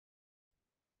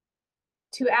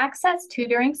To access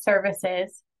tutoring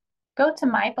services, go to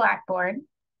My Blackboard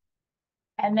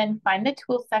and then find the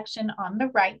Tools section on the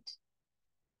right.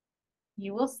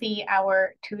 You will see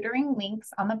our tutoring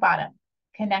links on the bottom.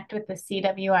 Connect with the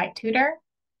CWI tutor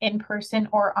in person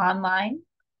or online,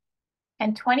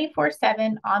 and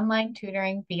 24/7 online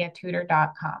tutoring via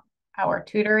tutor.com, our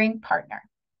tutoring partner.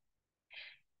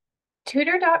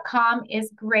 Tutor.com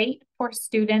is great for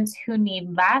students who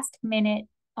need last-minute,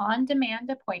 on-demand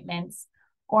appointments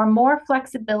or more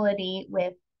flexibility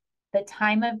with the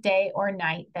time of day or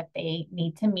night that they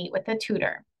need to meet with a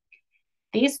tutor.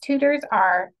 These tutors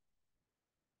are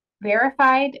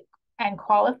verified and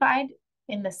qualified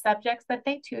in the subjects that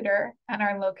they tutor and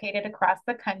are located across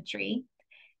the country,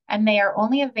 and they are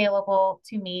only available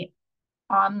to meet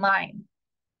online.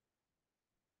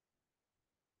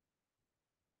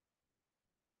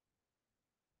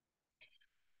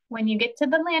 When you get to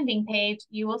the landing page,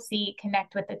 you will see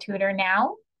Connect with the Tutor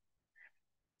Now,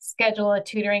 schedule a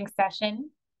tutoring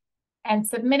session, and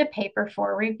submit a paper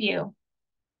for review.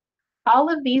 All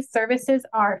of these services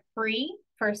are free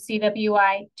for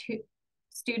CWI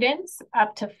students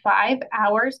up to 5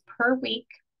 hours per week,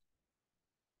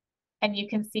 and you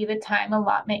can see the time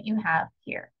allotment you have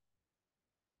here.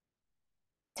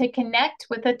 To connect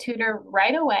with a tutor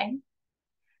right away,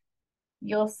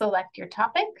 you'll select your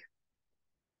topic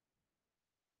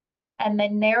and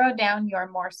then narrow down your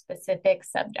more specific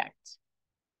subject.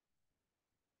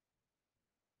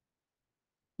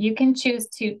 You can choose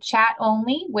to chat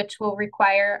only, which will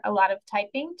require a lot of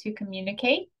typing to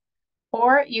communicate,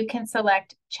 or you can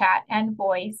select chat and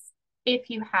voice if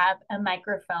you have a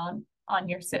microphone on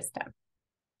your system.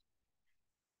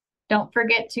 Don't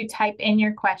forget to type in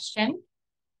your question,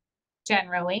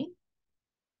 generally,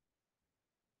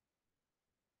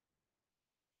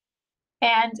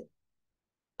 and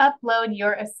upload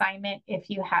your assignment if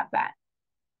you have that.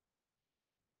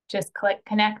 Just click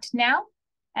Connect Now,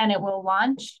 and it will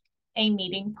launch a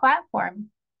meeting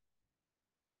platform.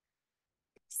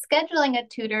 Scheduling a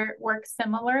tutor works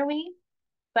similarly,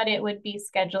 but it would be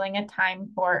scheduling a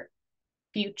time for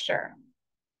future.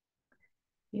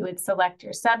 You would select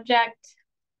your subject,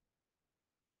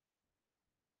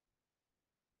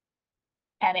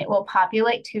 and it will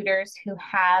populate tutors who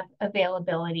have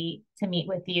availability to meet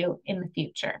with you in the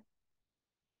future.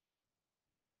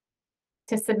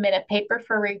 To submit a paper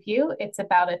for review, it's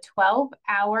about a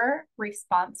 12-hour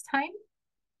response time,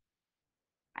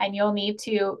 and you'll need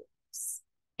to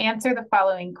answer the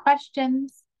following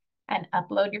questions and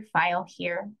upload your file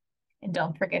here. And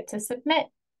don't forget to submit.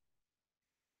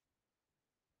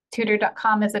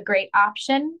 Tutor.com is a great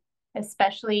option,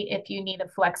 especially if you need a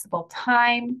flexible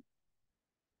time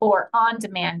or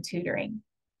on-demand tutoring.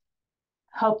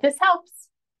 Hope this helps.